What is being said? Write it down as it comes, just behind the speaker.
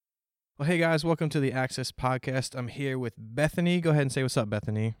Well, hey guys, welcome to the Access Podcast. I'm here with Bethany. Go ahead and say what's up,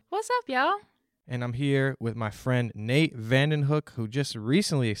 Bethany. What's up, y'all? And I'm here with my friend Nate Vandenhoek, who just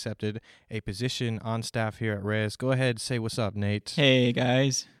recently accepted a position on staff here at Res. Go ahead and say what's up, Nate. Hey,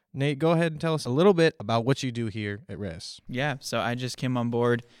 guys. Nate, go ahead and tell us a little bit about what you do here at Res. Yeah, so I just came on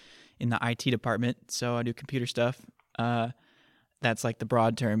board in the IT department, so I do computer stuff. That's like the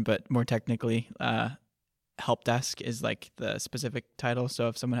broad term, but more technically, help desk is like the specific title. So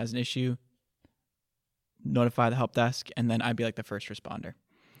if someone has an issue, notify the help desk, and then I'd be like the first responder.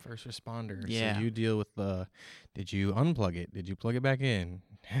 First responder. Yeah. So you deal with did you unplug it? Did you plug it back in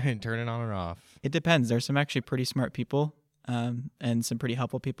and turn it on or off? It depends. There's some actually pretty smart people and some pretty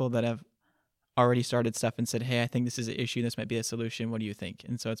helpful people that have already started stuff and said, hey, I think this is an issue. This might be a solution. What do you think?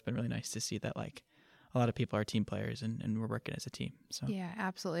 And so it's been really nice to see that like a lot of people are team players and we're working as a team. So Yeah,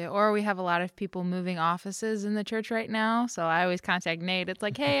 absolutely. Or we have a lot of people moving offices in the church right now. So I always contact Nate. It's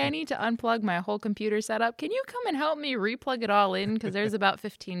like, hey, I need to unplug my whole computer setup. Can you come and help me replug it all in? Because there's about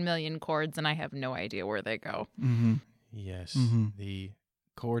 15 million cords and I have no idea where they go. Mm-hmm. Yes. Mm-hmm. The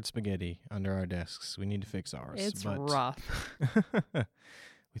cord spaghetti under our desks. We need to fix ours. It's but rough.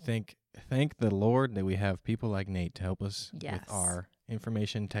 we thank the Lord that we have people like Nate to help us Yes. with our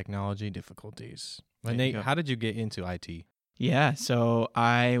information technology difficulties. But There you Nate, go. how did you get into IT? Yeah, so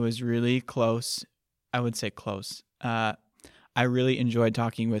I was really close. I would say close. I really enjoyed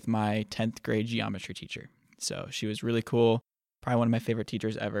talking with my 10th grade geometry teacher. So she was really cool, probably one of my favorite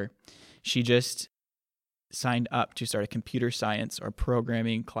teachers ever. She just signed up to start a computer science or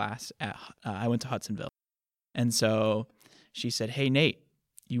programming class at, I went to Hudsonville. And so she said, hey, Nate,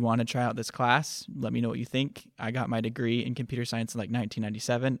 you want to try out this class? Let me know what you think. I got my degree in computer science in like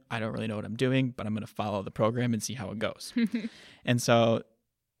 1997. I don't really know what I'm doing, but I'm going to follow the program and see how it goes. And so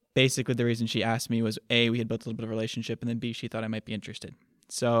basically the reason she asked me was A, we had built a little bit of a relationship, and then B, she thought I might be interested.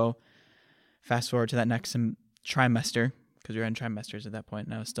 So fast forward to that next trimester, because we were in trimesters at that point.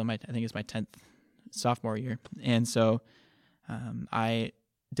 And I was still I think it's my 10th sophomore year. And so I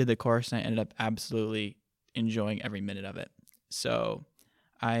did the course and I ended up absolutely enjoying every minute of it. So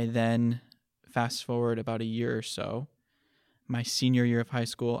I then fast forward about a year or so, my senior year of high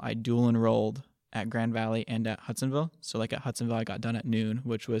school, I dual enrolled at Grand Valley and at Hudsonville. So like at Hudsonville, I got done at noon,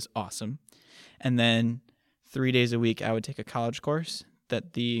 which was awesome. And then 3 days a week, I would take a college course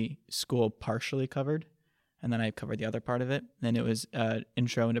that the school partially covered. And then I covered the other part of it. Then it was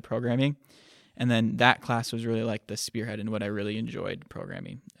intro into programming. And then that class was really like the spearhead in what I really enjoyed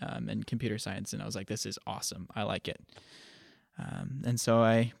programming and computer science. And I was like, this is awesome. I like it. And so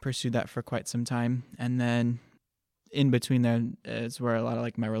I pursued that for quite some time. And then in between there is where a lot of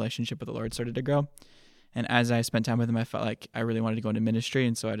like my relationship with the Lord started to grow. And as I spent time with him, I felt like I really wanted to go into ministry.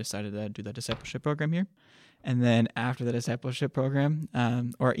 And so I decided to do the discipleship program here. And then after the discipleship program,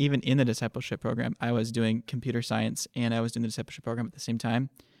 or even in the discipleship program, I was doing computer science and I was doing the discipleship program at the same time,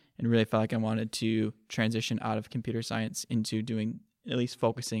 and really felt like I wanted to transition out of computer science into doing, at least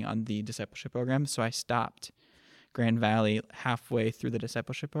focusing on the discipleship program. So I stopped Grand Valley halfway through the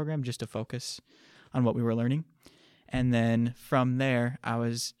discipleship program just to focus on what we were learning. And then from there, I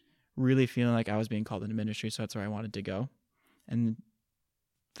was really feeling like I was being called into ministry, so that's where I wanted to go. And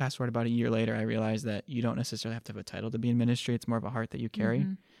fast forward about a year later, I realized that you don't necessarily have to have a title to be in ministry. It's more of a heart that you carry.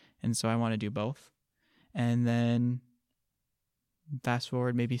 Mm-hmm. And so I want to do both. And then fast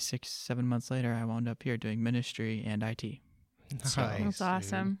forward maybe 6-7 months later, I wound up here doing ministry and IT. Nice, That's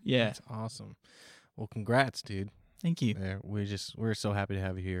awesome. Dude. Yeah. That's awesome. Well, congrats, dude. Thank you. Yeah, we're so happy to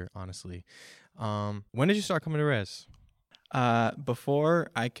have you here, honestly. When did you start coming to Res? Before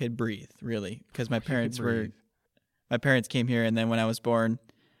I could breathe, really, because my parents came here, and then when I was born,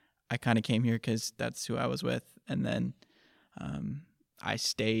 I kind of came here because that's who I was with, and then I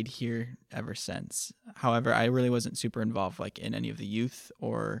stayed here ever since. However, I really wasn't super involved like in any of the youth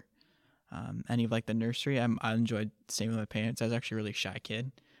or any of like the nursery. I enjoyed staying with my parents. I was actually a really shy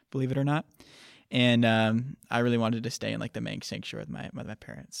kid, believe it or not, and I really wanted to stay in like the main sanctuary with my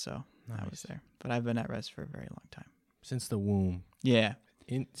parents. So I was there, but I've been at Res for a very long time. Since the womb. Yeah,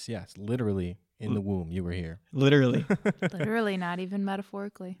 Yes, literally in the womb, you were here. literally. Literally, not even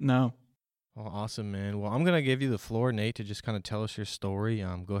metaphorically. No. Well, awesome, man. Well, I'm gonna give you the floor, Nate, to just kind of tell us your story.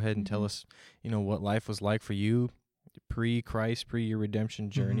 Go ahead and tell us, what life was like for you, pre-Christ, your redemption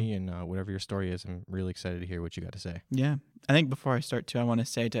journey, and whatever your story is. I'm really excited to hear what you got to say. Yeah. I think before I start too, I want to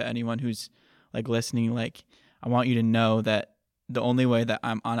say to anyone who's like listening, like I want you to know that the only way that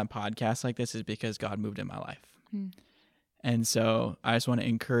I'm on a podcast like this is because God moved in my life. And so I just want to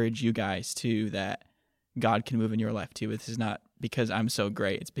encourage you guys too that God can move in your life too. This is not because I'm so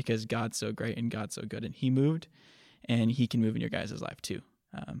great. It's because God's so great and God's so good, and He moved, and He can move in your guys' life too.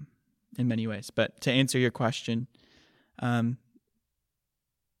 in many ways. But to answer your question,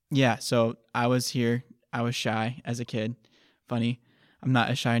 yeah, so I was here. I was shy as a kid. Funny, I'm not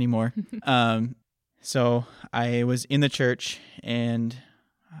as shy anymore. So I was in the church, and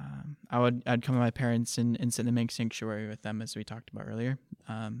I'd come to my parents and sit in the main sanctuary with them, as we talked about earlier.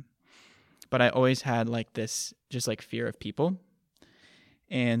 But I always had like this just like fear of people.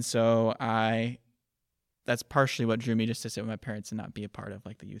 And so that's partially what drew me just to sit with my parents and not be a part of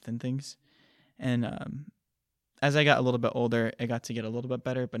like the youth and things. And as I got a little bit older, it got to get a little bit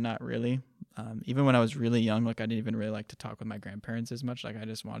better, but not really. Even when I was really young, like I didn't even really like to talk with my grandparents as much. Like I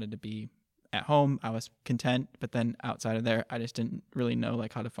just wanted to be at home. I was content, but then outside of there, I just didn't really know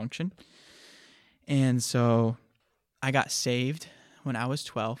like how to function. And so I got saved when I was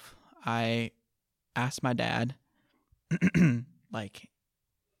 12. I asked my dad, like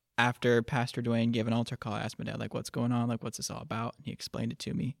after Pastor Dwayne gave an altar call, I asked my dad, like, what's going on? Like, what's this all about? And he explained it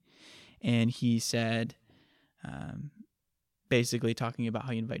to me. And he said, basically talking about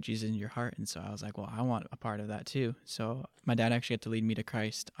how you invite Jesus into your heart. And so I was like, well, I want a part of that too. So my dad actually had to lead me to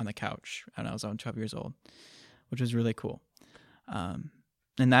Christ on the couch when I was 12 years old, which was really cool. And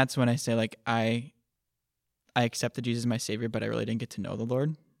that's when I say, like, I accepted Jesus as my Savior, but I really didn't get to know the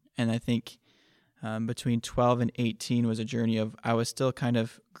Lord. And I think between 12 and 18 was a journey of, I was still kind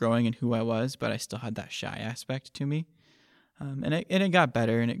of growing in who I was, but I still had that shy aspect to me. And it got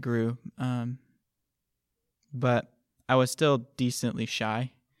better and it grew. But I was still decently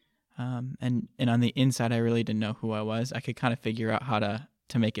shy. And on the inside, I really didn't know who I was. I could kind of figure out how to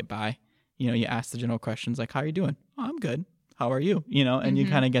make it by. You know, you ask the general questions like, how are you doing? Oh, I'm good. How are you? You know, and you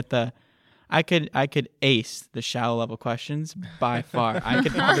kind of get I could ace the shallow level questions by far. I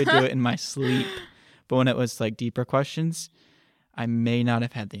could probably do it in my sleep. But when it was like deeper questions, I may not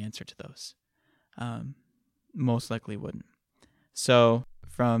have had the answer to those. Most likely wouldn't. So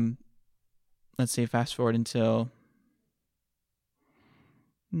from, let's say, fast forward until,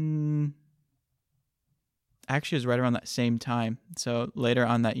 actually it was right around that same time. So later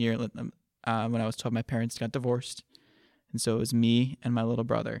on that year, when I was 12, my parents got divorced. And so it was me and my little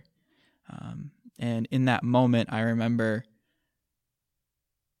brother. And in that moment, I remember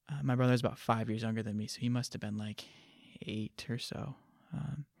my brother was about 5 years younger than me, so he must have been like 8 or so.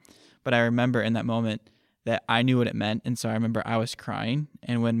 But I remember in that moment that I knew what it meant, and so I remember I was crying.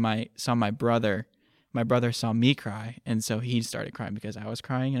 And when my brother saw me cry, and so he started crying because I was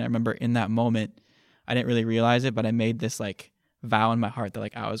crying. And I remember in that moment, I didn't really realize it, but I made this like vow in my heart that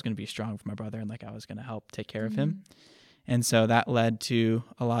like I was going to be strong for my brother and like I was going to help take care of him. And so that led to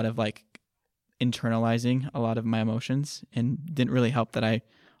a lot of like internalizing a lot of my emotions, and didn't really help that I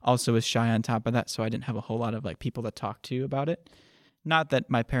also was shy on top of that. So I didn't have a whole lot of like people to talk to about it. Not that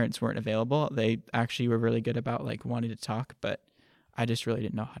my parents weren't available. They actually were really good about like wanting to talk, but I just really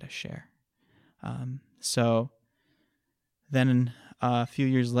didn't know how to share. So then a few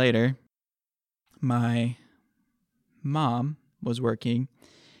years later, my mom was working,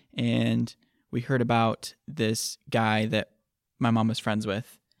 and we heard about this guy that my mom was friends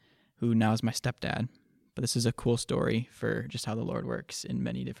with, who now is my stepdad. But this is a cool story for just how the Lord works in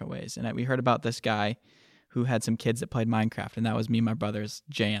many different ways. And we heard about this guy who had some kids that played Minecraft, and that was me and my brother's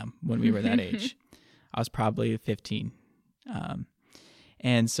jam when we were that age. I was probably 15.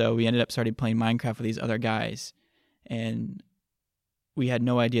 And so we ended up starting playing Minecraft with these other guys, and we had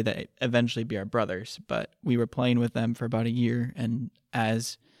no idea that it'd eventually be our brothers, but we were playing with them for about a year. And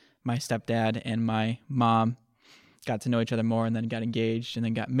as my stepdad and my mom got to know each other more and then got engaged and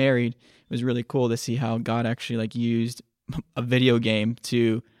then got married, it was really cool to see how God actually like used a video game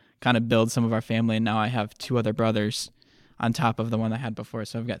to kind of build some of our family. And now I have 2 other brothers on top of the one I had before.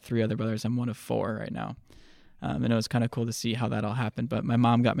 So I've got 3 other brothers. I'm one of 4 right now. And it was kind of cool to see how that all happened. But my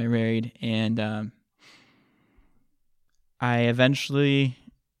mom got me married, and I eventually,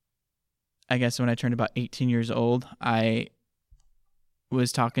 I guess when I turned about 18 years old, I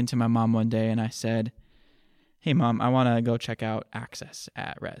was talking to my mom one day, and I said, hey, Mom, I want to go check out Access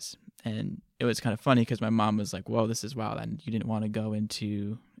at Res. And it was kind of funny because my mom was like, whoa, this is wild. And you didn't want to go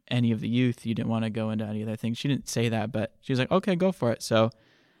into any of the youth. You didn't want to go into any other things. She didn't say that, but she was like, okay, go for it. So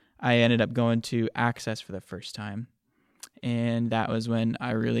I ended up going to Access for the first time. And that was when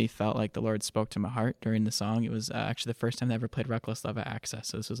I really felt like the Lord spoke to my heart during the song. It was actually the first time I ever played Reckless Love at Access.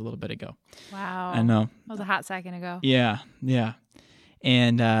 So this was a little bit ago. Wow. I know. That was a hot second ago. Yeah.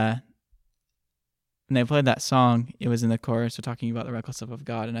 And when I played that song, it was in the chorus, so talking about the reckless love of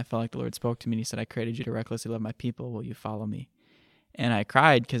God, and I felt like the Lord spoke to me, and he said, I created you to recklessly love my people. Will you follow me? And I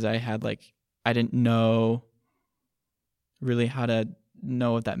cried because I didn't know really how to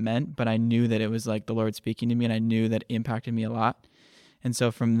know what that meant, but I knew that it was like the Lord speaking to me, and I knew that it impacted me a lot. And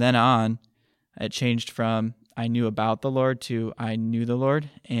so from then on, it changed from I knew about the Lord to I knew the Lord.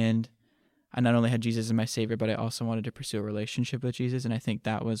 And I not only had Jesus as my Savior, but I also wanted to pursue a relationship with Jesus. And I think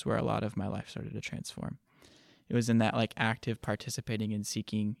that was where a lot of my life started to transform. It was in that like active participating in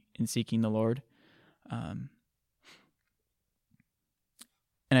seeking the Lord. And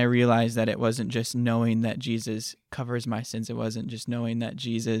I realized that it wasn't just knowing that Jesus covers my sins. It wasn't just knowing that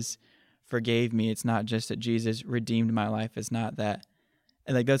Jesus forgave me. It's not just that Jesus redeemed my life. It's not that,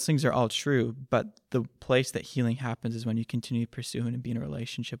 and like those things are all true, but the place that healing happens is when you continue to pursue him and be in a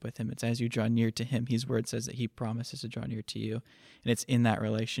relationship with him. It's as you draw near to him. His word says that he promises to draw near to you. And it's in that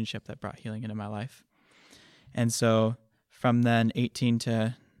relationship that brought healing into my life. And so from then 18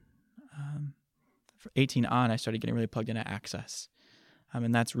 on, I started getting really plugged into Access.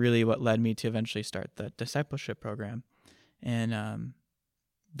 And that's really what led me to eventually start the discipleship program. And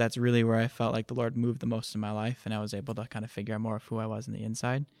that's really where I felt like the Lord moved the most in my life, and I was able to kind of figure out more of who I was on the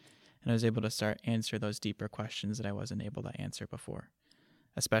inside, and I was able to start answer those deeper questions that I wasn't able to answer before,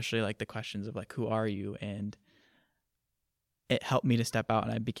 especially like the questions of like, who are you? And it helped me to step out,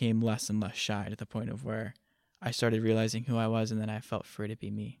 and I became less and less shy to the point of where I started realizing who I was, and then I felt free to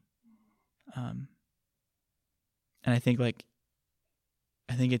be me. And I think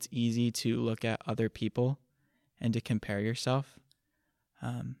it's easy to look at other people and to compare yourself.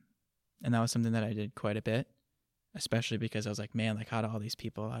 And that was something that I did quite a bit, especially because I was like, man, like how do all these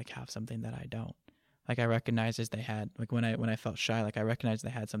people like have something that I don't? Like I recognized as they had, like when I felt shy, like I recognized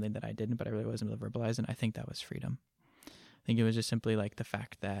they had something that I didn't, but I really wasn't able to verbalize it. And I think that was freedom. I think it was just simply like the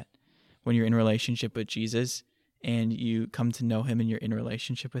fact that when you're in relationship with Jesus and you come to know him and you're in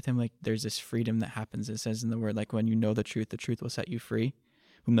relationship with him, like there's this freedom that happens. It says in the word, like when you know the truth will set you free.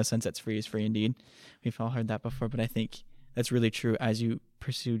 Whom the Son sets free is free indeed. We've all heard that before, but I think that's really true. As you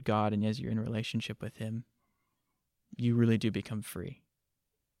pursued God and as you're in a relationship with him, you really do become free.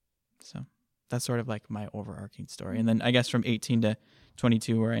 So that's sort of like my overarching story. And then I guess from 18 to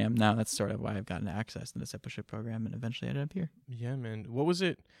 22, where I am now, that's sort of why I've gotten access to the discipleship program and eventually ended up here. Yeah, man. What was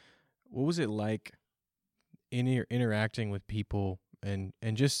it like interacting with people and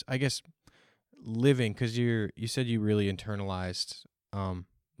just, I guess, living? Because you said you really internalized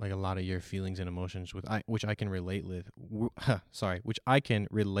like a lot of your feelings and emotions which I can relate with. Which I can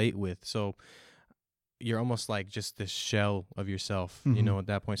relate with. So you're almost like just this shell of yourself, Mm-hmm. At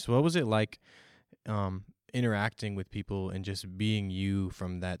that point. So what was it like interacting with people and just being you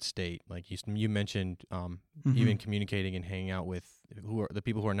from that state? Like you mentioned even communicating and hanging out with who are the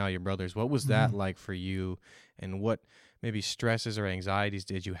people who are now your brothers. What was that like for you, and what maybe stresses or anxieties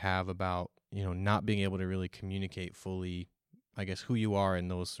did you have about, not being able to really communicate fully, I guess, who you are in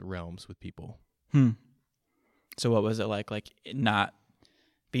those realms with people? So what was it like not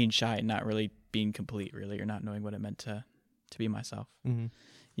being shy and not really being complete, really, or not knowing what it meant to be myself? Mm-hmm.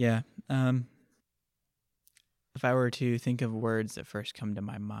 Yeah. If I were to think of words that first come to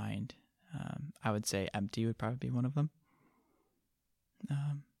my mind, I would say empty would probably be one of them.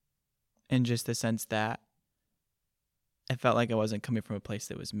 And just the sense that I felt like I wasn't coming from a place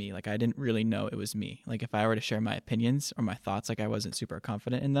that was me. Like I didn't really know it was me. Like if I were to share my opinions or my thoughts, like I wasn't super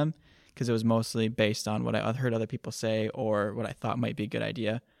confident in them because it was mostly based on what I heard other people say or what I thought might be a good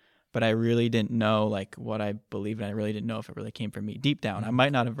idea. But I really didn't know like what I believed, and I really didn't know if it really came from me deep down. I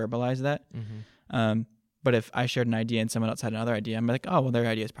might not have verbalized that. But if I shared an idea and someone else had another idea, I'm like, oh, well, their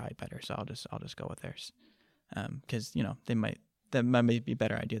idea is probably better, so I'll just go with theirs. Because that might be a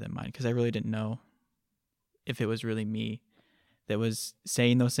better idea than mine. Because I really didn't know if it was really me that was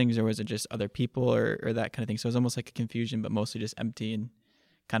saying those things, or was it just other people or that kind of thing. So it was almost like a confusion, but mostly just empty and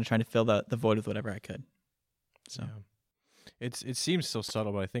kind of trying to fill the void with whatever I could. So it seems so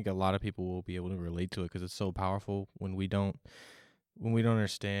subtle, but I think a lot of people will be able to relate to it because it's so powerful when we don't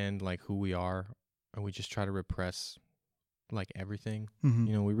understand like who we are, and we just try to repress like everything.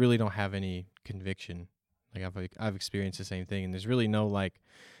 We really don't have any conviction. Like I've experienced the same thing, and there's really no like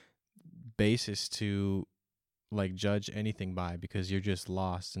basis to like judge anything by, because you're just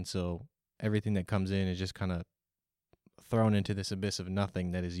lost. And so everything that comes in is just kind of thrown into this abyss of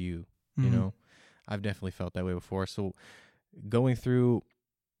nothing that is you. I've definitely felt that way before. So going through,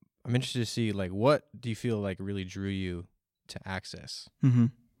 I'm interested to see like, what do you feel like really drew you to Access?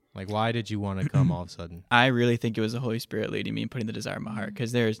 Like, why did you want to come all of a sudden? I really think it was the Holy Spirit leading me and putting the desire in my heart,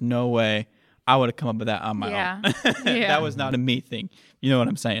 because there is no way I would have come up with that on my own. That was not a me thing. You know what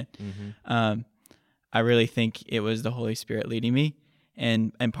I'm saying? I really think it was the Holy Spirit leading me.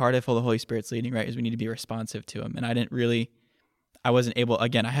 And part of the Holy Spirit's leading, right, is we need to be responsive to him. And I wasn't able,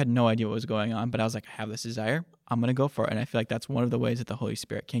 again, I had no idea what was going on, but I was like, I have this desire. I'm going to go for it. And I feel like that's one of the ways that the Holy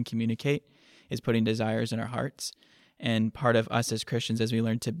Spirit can communicate, is putting desires in our hearts. And part of us as Christians, as we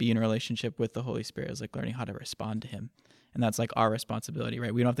learn to be in a relationship with the Holy Spirit, is like learning how to respond to him. And that's like our responsibility,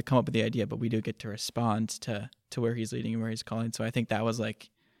 right? We don't have to come up with the idea, but we do get to respond to where he's leading and where he's calling. So I think that was like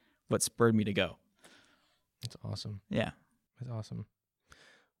what spurred me to go. That's awesome. Yeah. That's awesome.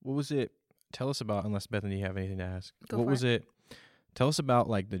 What was it? Tell us about, unless Bethany, you have anything to ask. Go What for was it? Tell us about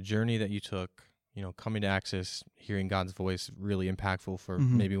like the journey that you took, coming to Access, hearing God's voice, really impactful for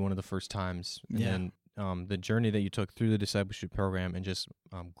maybe one of the first times. And then the journey that you took through the discipleship program and just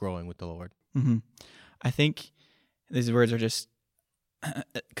growing with the Lord. Mm-hmm. I think these words are just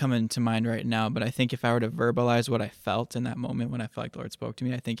coming to mind right now, but I think if I were to verbalize what I felt in that moment when I felt like the Lord spoke to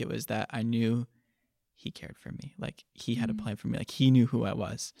me, I think it was that I knew he cared for me. Like he had a plan for me. Like he knew who I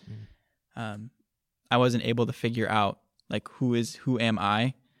was. I wasn't able to figure out like who am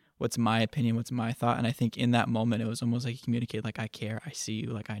I? What's my opinion? What's my thought? And I think in that moment, it was almost like he communicated, like, I care, I see you,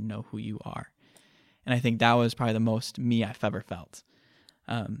 like I know who you are. And I think that was probably the most me I've ever felt.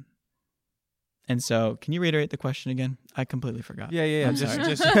 And so, can you reiterate the question again? I completely forgot. Yeah. I'm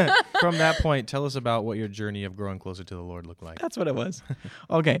Just from that point, tell us about what your journey of growing closer to the Lord looked like. That's what it was.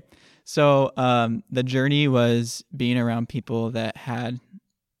 Okay. So the journey was being around people that had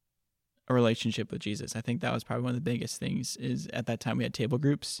a relationship with Jesus. I think that was probably one of the biggest things. Is at that time we had table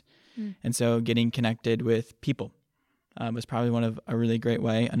groups. And so getting connected with people was probably one of a really great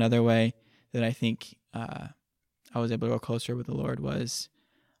way. Another way that I think I was able to go closer with the Lord was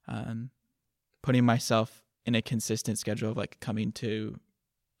putting myself in a consistent schedule of like coming to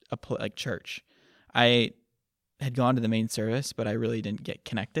like church. I had gone to the main service, but I really didn't get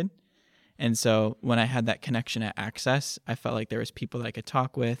connected. And so when I had that connection at Access, I felt like there was people that I could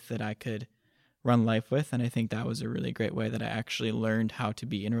talk with, that I could run life with. And I think that was a really great way that I actually learned how to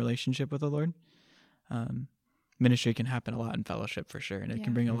be in a relationship with the Lord. Ministry can happen a lot in fellowship for sure. And it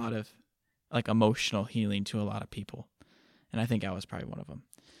can bring a lot of like emotional healing to a lot of people. And I think I was probably one of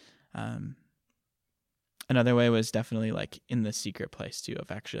them. Another way was definitely like in the secret place too,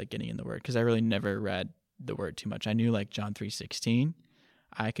 of actually like getting in the Word, because I really never read the Word too much. I knew like John 3:16.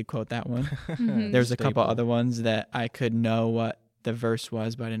 I could quote that one. There's a couple other ones that I could know what the verse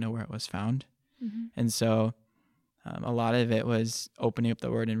was, but I didn't know where it was found. And so a lot of it was opening up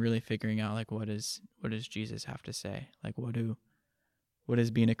the Word and really figuring out like what does Jesus have to say? Like what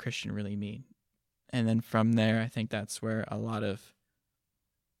does being a Christian really mean? And then from there, I think that's where a lot of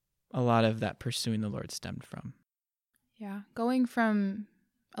that pursuing the Lord stemmed from. Yeah. Going from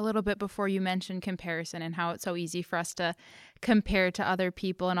a little bit before, you mentioned comparison and how it's so easy for us to compare to other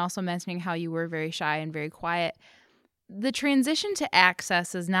people, and also mentioning how you were very shy and very quiet. The transition to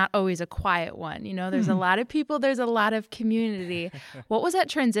Access is not always a quiet one. There's a lot of people, there's a lot of community. What was that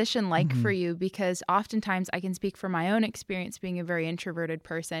transition like for you? Because oftentimes I can speak from my own experience being a very introverted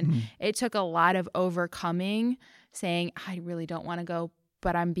person. It took a lot of overcoming, saying, I really don't want to go,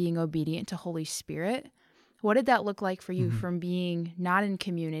 but I'm being obedient to Holy Spirit. What did that look like for you from being not in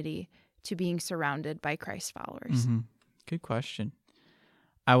community to being surrounded by Christ followers? Good question.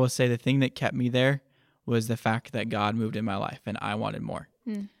 I will say the thing that kept me there was the fact that God moved in my life and I wanted more.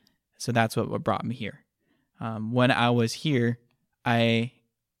 So that's what brought me here. When I was here, I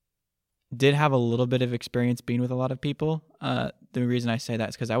did have a little bit of experience being with a lot of people. The reason I say that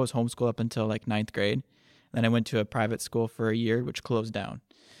is because I was homeschooled up until like 9th grade. Then I went to a private school for a year, which closed down.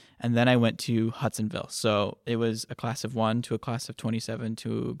 And then I went to Hudsonville. So it was a class of 1 to a class of 27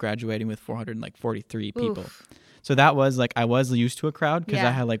 to graduating with 443 people. Oof. So that was like, I was used to a crowd because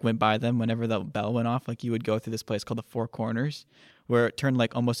I had like went by them whenever the bell went off. Like you would go through this place called the Four Corners, where it turned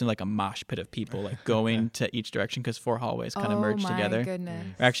like almost into like a mosh pit of people like going to each direction, because 4 hallways kind of merged together. Oh my goodness.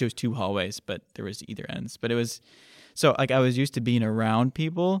 Or actually it was 2 hallways, but there was either ends. But it was, so like I was used to being around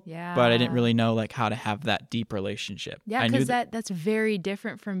people, but I didn't really know like how to have that deep relationship. Yeah, because that's very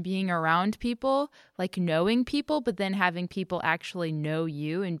different from being around people, like knowing people, but then having people actually know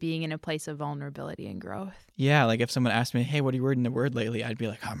you and being in a place of vulnerability and growth. Yeah, like if someone asked me, hey, what are you reading the Word lately? I'd be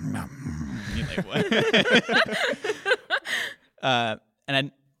like, like what? And I,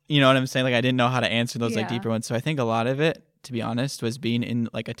 you know what I'm saying? Like I didn't know how to answer those like deeper ones. So I think a lot of it, to be honest, was being in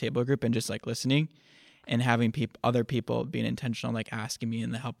like a table group and just like listening. And having other people being intentional, like asking me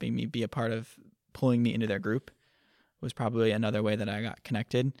and helping me be a part of pulling me into their group was probably another way that I got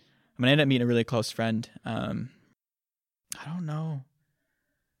connected. I mean, I ended up meeting a really close friend. I don't know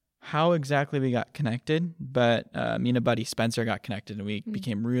how exactly we got connected, but me and a buddy, Spencer, got connected and we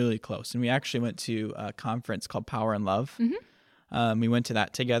became really close. And we actually went to a conference called Power and Love. We went to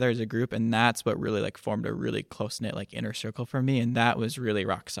that together as a group, and that's what really like formed a really close-knit like inner circle for me. And that was really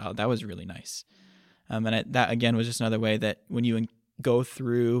rock solid. That was really nice. And that, again, was just another way that when you go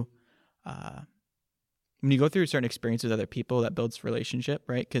through when you go through certain experiences with other people, that builds relationship,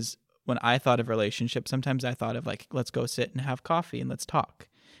 right? Because when I thought of relationship, sometimes I thought of like, let's go sit and have coffee and let's talk.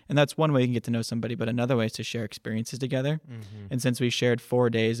 And that's one way you can get to know somebody, but another way is to share experiences together. Mm-hmm. And since we shared 4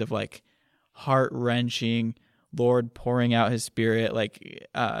 days of like heart-wrenching, Lord pouring out his spirit, like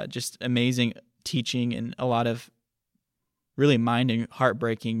just amazing teaching and a lot of really mind and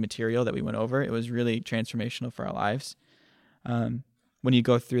heartbreaking material that we went over, it was really transformational for our lives. When you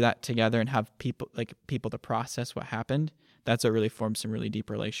go through that together and have people to process what happened, that's what really formed some really deep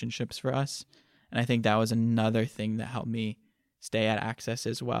relationships for us. And I think that was another thing that helped me stay at Access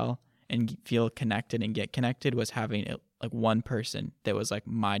as well and feel connected and get connected, was having like one person that was like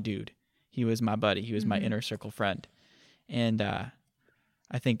my dude. He was my buddy. He was my inner circle friend. And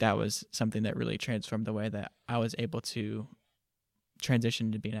I think that was something that really transformed the way that I was able to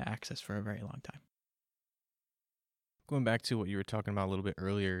transition to being at Access for a very long time. Going back to what you were talking about a little bit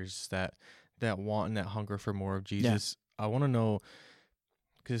earlier, is that want and that hunger for more of Jesus. Yeah. I want to know,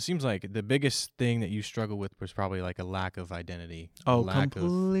 because it seems like the biggest thing that you struggle with was probably like a lack of identity. Oh, lack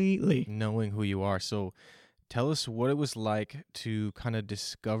completely. of knowing who you are. So tell us what it was like to kind of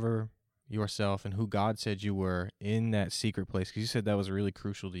discover yourself and who God said you were in that secret place, because you said that was really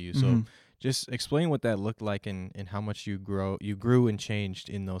crucial to you. So just explain what that looked like and how much you grew and changed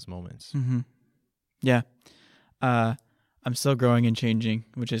in those moments. Yeah. I'm still growing and changing,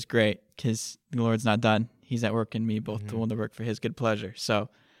 which is great because the Lord's not done. He's at work in me, both to will to work for his good pleasure. So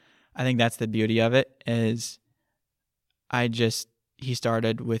I think that's the beauty of it, is he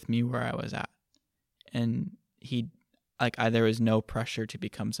started with me where I was at, and there was no pressure to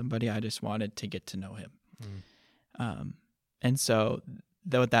become somebody. I just wanted to get to know him. And so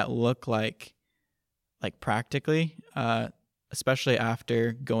what that looked like practically, especially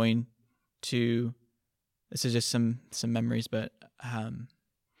after going to, this is just some memories, but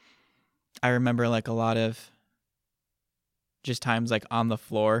I remember like a lot of just times like on the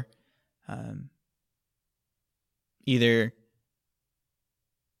floor, either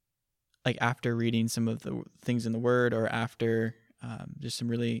like after reading some of the things in the Word, or after just some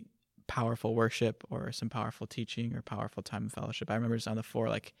really powerful worship or some powerful teaching or powerful time of fellowship. I remember just on the floor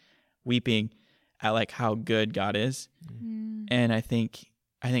like weeping at like how good God is. And I think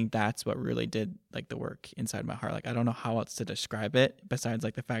that's what really did like the work inside my heart. Like, I don't know how else to describe it besides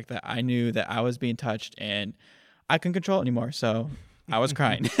like the fact that I knew that I was being touched and I couldn't control it anymore. So I was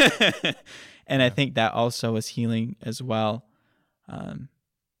crying. And I think that also was healing as well.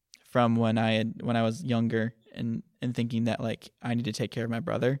 From when I was younger and thinking that like I need to take care of my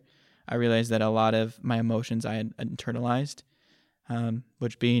brother, I realized that a lot of my emotions I had internalized,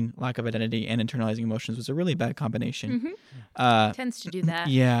 which being lack of identity and internalizing emotions was a really bad combination. Tends to do that.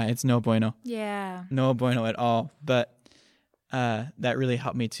 Yeah, it's no bueno. Yeah. No bueno at all. But that really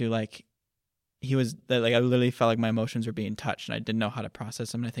helped me to like, I literally felt like my emotions were being touched and I didn't know how to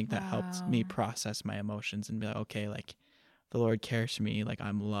process them. And I think that helped me process my emotions and be like, okay, like the Lord cares for me. Like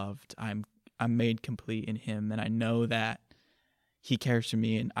I'm loved. I'm made complete in him. And I know that he cares for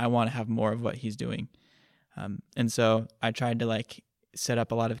me and I want to have more of what he's doing. And so I tried to like set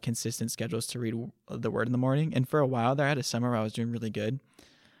up a lot of consistent schedules to read the Word in the morning. And for a while there, I had a summer where I was doing really good.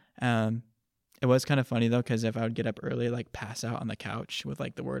 It was kind of funny though, because if I would get up early, like pass out on the couch with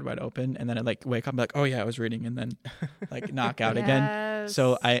like the Word wide open, and then I'd like wake up and be like, oh yeah, I was reading, and then like knock out again.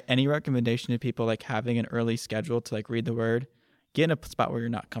 So any recommendation to people like having an early schedule to like read the Word, get in a spot where you're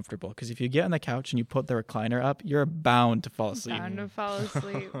not comfortable. Because if you get on the couch and you put the recliner up, you're bound to fall asleep.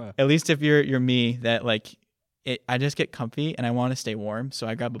 At least if you're me, that like I just get comfy and I want to stay warm. So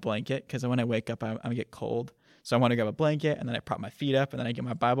I grab a blanket, because when I wake up, I get cold. So I want to grab a blanket, and then I prop my feet up, and then I get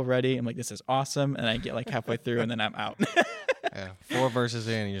my Bible ready. I'm like, this is awesome. And I get like halfway through and then I'm out. 4 verses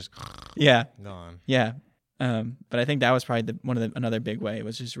in, you just gone. Yeah. But I think that was probably another big way,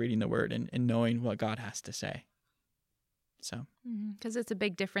 was just reading the Word and knowing what God has to say. So, because it's a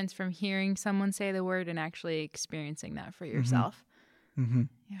big difference from hearing someone say the Word and actually experiencing that for yourself.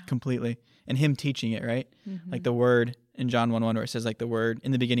 Yeah. Completely. And him teaching it, right? Like the Word in John 1:1, where it says like the Word,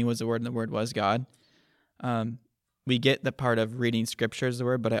 in the beginning was the Word and the Word was God. We get the part of reading scripture as the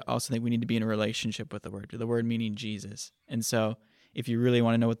Word, but I also think we need to be in a relationship with the Word meaning Jesus. And so if you really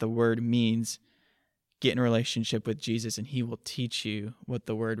want to know what the Word means, get in a relationship with Jesus and he will teach you what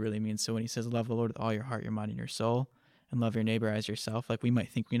the Word really means. So when he says, love the Lord with all your heart, your mind, and your soul, and love your neighbor as yourself, like we might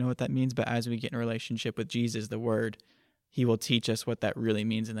think we know what that means, but as we get in a relationship with Jesus, the Word, he will teach us what that really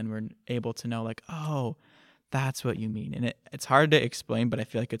means. And then we're able to know like, oh, that's what you mean. And it's hard to explain, but I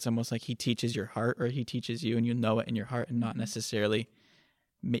feel like it's almost like he teaches your heart, or he teaches you and you know it in your heart, and not necessarily,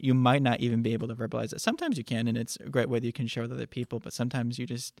 you might not even be able to verbalize it. Sometimes you can, and it's a great way that you can share with other people, but sometimes you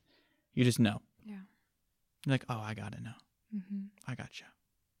just know. Yeah. You're like, oh, I got to know. Mm-hmm. I got you.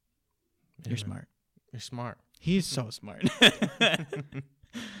 Yeah, You're man. smart. You're smart. He's so smart.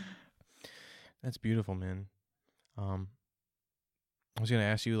 That's beautiful, man. I was gonna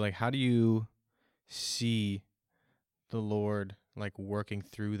ask you, like, how do you see the Lord like working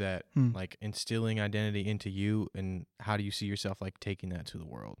through that, like instilling identity into you, and how do you see yourself like taking that to the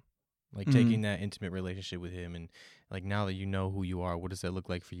world, like taking that intimate relationship with Him, and like now that you know who you are, what does that look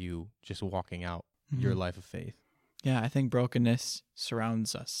like for you, just walking out your life of faith? Yeah, I think brokenness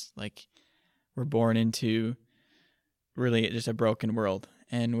surrounds us. Like, we're born into really just a broken world,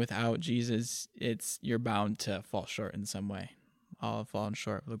 and without Jesus, you're bound to fall short in some way. All have fallen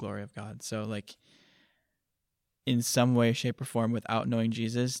short of the glory of God. So, like, in some way, shape, or form, without knowing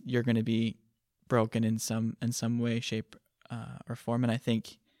Jesus, you're going to be broken in some way, shape, or form. And I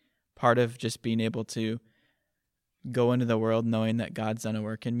think part of just being able to go into the world knowing that God's done a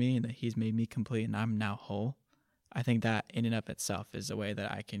work in me and that He's made me complete and I'm now whole, I think that in and of itself is a way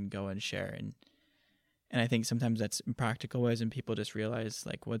that I can go and share. And I think sometimes that's in practical ways, and people just realize,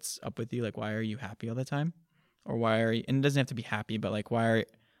 like, what's up with you? Like, why are you happy all the time? Or why are you, and it doesn't have to be happy, but like,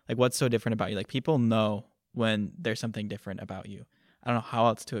 what's so different about you? Like, people know when there's something different about you. I don't know how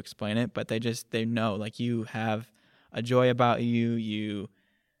else to explain it, but they know, like, you have a joy about you. You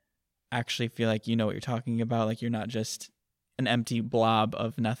actually feel like you know what you're talking about. Like, you're not just an empty blob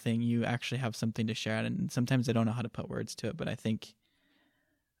of nothing. You actually have something to share. And sometimes I don't know how to put words to it, but I think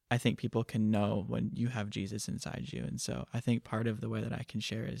people can know when you have Jesus inside you. And so I think part of the way that I can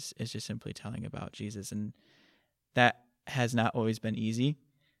share is just simply telling about Jesus. And that has not always been easy.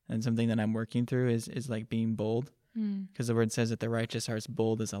 And something that I'm working through is like being bold, because the word says that the righteous are as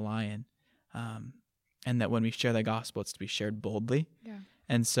bold as a lion. And that when we share the gospel, it's to be shared boldly. Yeah.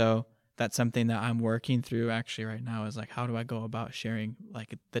 And so that's something that I'm working through actually right now, is like, how do I go about sharing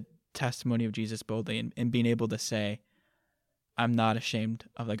like the testimony of Jesus boldly, and being able to say, I'm not ashamed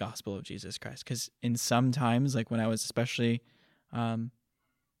of the gospel of Jesus Christ. Because in some times, like when I was especially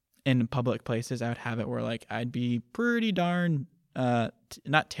in public places, I would have it where like I'd be pretty darn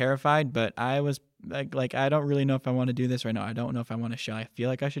not terrified, but I was like I don't really know if I want to do this right now. I don't know if I want to share. I feel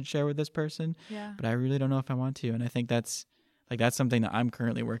like I should share with this person, but I really don't know if I want to. And I think that's something that I'm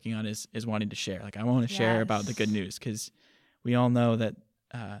currently working on, is wanting to share. Like, I want to share about the good news, because we all know that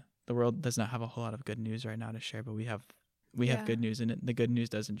the world does not have a whole lot of good news right now to share, but we have good news, and the good news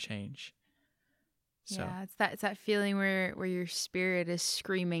doesn't change. So it's that feeling where your spirit is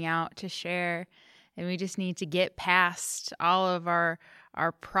screaming out to share, and we just need to get past all of our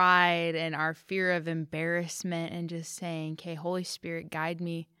pride and our fear of embarrassment, and just saying, okay, Holy Spirit, guide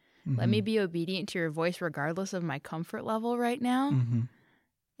me. Let me be obedient to your voice regardless of my comfort level right now,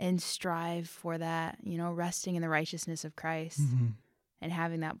 and strive for that, resting in the righteousness of Christ. And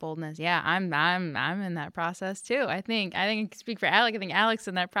having that boldness. Yeah, I'm in that process too. I think I can speak for Alec. I think Alec's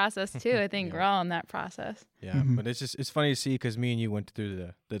in that process too. I think we're all in that process. Yeah, but it's funny to see, because me and you went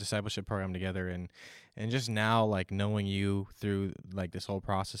through the discipleship program together, and just now, like, knowing you through like this whole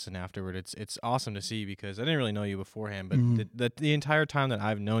process and afterward, it's awesome to see, because I didn't really know you beforehand, but the entire time that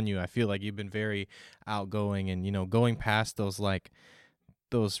I've known you, I feel like you've been very outgoing, and going past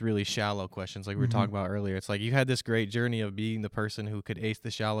those really shallow questions like we were talking about earlier. It's like you had this great journey of being the person who could ace the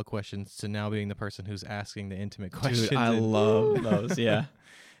shallow questions to now being the person who's asking the intimate questions. Dude, I love those. Yeah,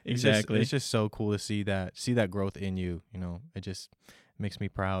 exactly. It's just so cool to see that growth in you. It just makes me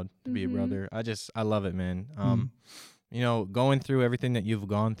proud to be a brother. I love it, man. Going through everything that you've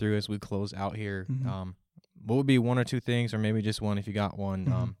gone through as we close out here, what would be one or two things, or maybe just one if you got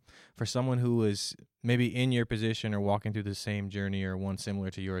one, for someone who is maybe in your position or walking through the same journey or one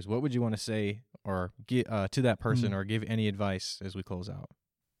similar to yours? What would you want to say or give to that person, or give any advice as we close out?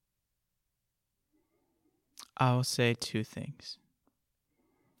 I'll say two things.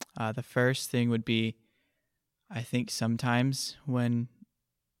 The first thing would be, I think sometimes when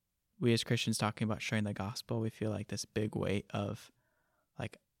we as Christians talking about sharing the gospel, we feel like this big weight of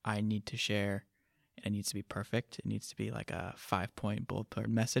like, I need to share. It needs to be perfect. It needs to be like a 5-point bullet point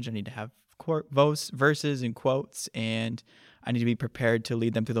message. I need to have verses and quotes, and I need to be prepared to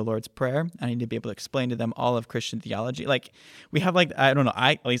lead them through the Lord's Prayer. I need to be able to explain to them all of Christian theology. Like, we have like, I don't know,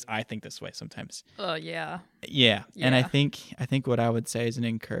 at least I think this way sometimes. Oh, yeah. Yeah. And I think what I would say is an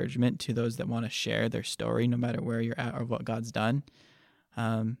encouragement to those that want to share their story, no matter where you're at or what God's done.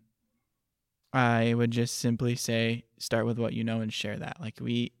 I would just simply say, start with what you know and share that. Like,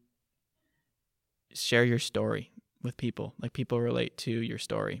 share your story with people. Like, people relate to your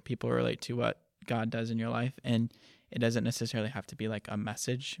story. People relate to what God does in your life. And it doesn't necessarily have to be like a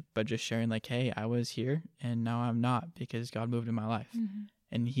message, but just sharing like, hey, I was here and now I'm not, because God moved in my life,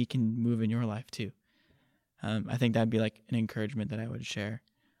 and He can move in your life too. I think that'd be like an encouragement that I would share.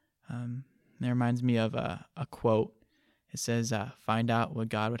 That reminds me of a quote. It says, find out what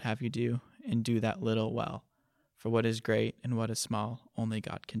God would have you do and do that little well. For what is great and what is small, only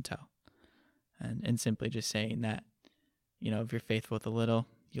God can tell. And simply just saying that, if you're faithful with the little,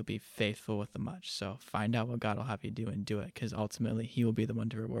 you'll be faithful with the much. So find out what God will have you do and do it, because ultimately he will be the one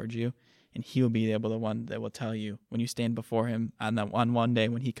to reward you, and he will be the one that will tell you when you stand before him on one day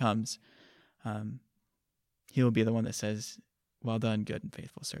when he comes. He will be the one that says, well done, good and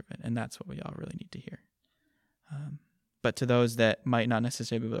faithful servant. And that's what we all really need to hear. But to those that might not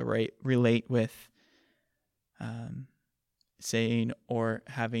necessarily be able to relate with saying or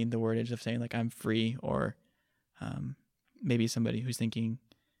having the wordage of saying like I'm free, or maybe somebody who's thinking,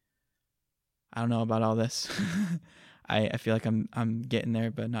 I don't know about all this. I feel like I'm getting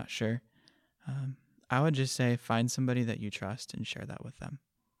there, but not sure. I would just say find somebody that you trust and share that with them.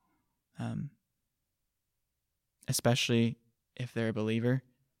 Especially if they're a believer,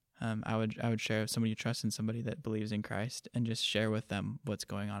 I would share with somebody you trust and somebody that believes in Christ, and just share with them what's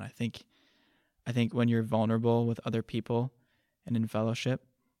going on. I think when you're vulnerable with other people and in fellowship,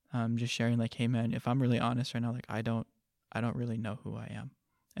 just sharing like, hey man, if I'm really honest right now, like I don't really know who I am.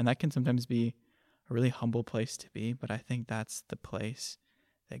 And that can sometimes be a really humble place to be, but I think that's the place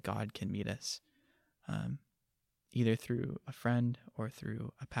that God can meet us, either through a friend or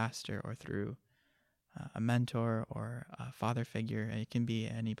through a pastor or through a mentor or a father figure. It can be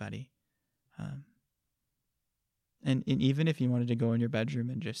anybody. And even if you wanted to go in your bedroom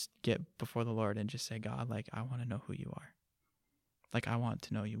and just get before the Lord and just say, God, like, I want to know who you are. Like, I want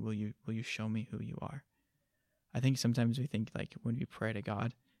to know you. Will you show me who you are? I think sometimes we think like when we pray to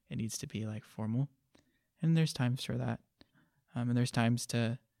God, it needs to be like formal. And there's times for that. And there's times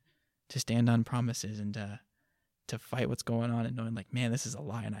to stand on promises and to fight what's going on and knowing like, man, this is a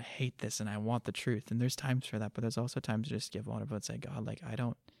lie and I hate this and I want the truth. And there's times for that, but there's also times to just give vulnerable and say, God, like, I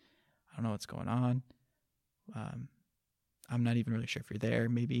don't know what's going on. I'm not even really sure if you're there,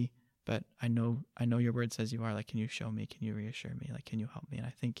 maybe, but I know your word says you are. Like, can you show me? Can you reassure me? Like, can you help me? And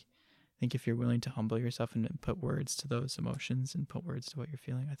I think if you're willing to humble yourself and put words to those emotions and put words to what you're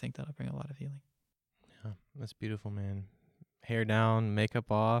feeling, I think that'll bring a lot of healing. Yeah, that's beautiful, man. Hair down,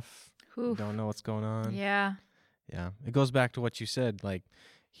 makeup off. Oof. Don't know what's going on. Yeah. Yeah. It goes back to what you said, like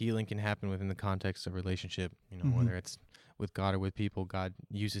healing can happen within the context of relationship, whether it's with God or with people. God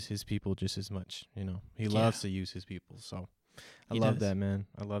uses his people just as much, he loves to use his people. So I love that, man.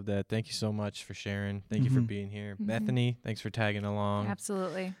 I love that. Thank you so much for sharing. Thank you for being here. Bethany, thanks for tagging along.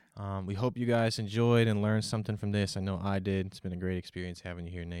 Absolutely. We hope you guys enjoyed and learned something from this. I know I did. It's been a great experience having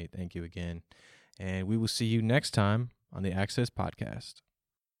you here, Nate. Thank you again. And we will see you next time on the Access Podcast.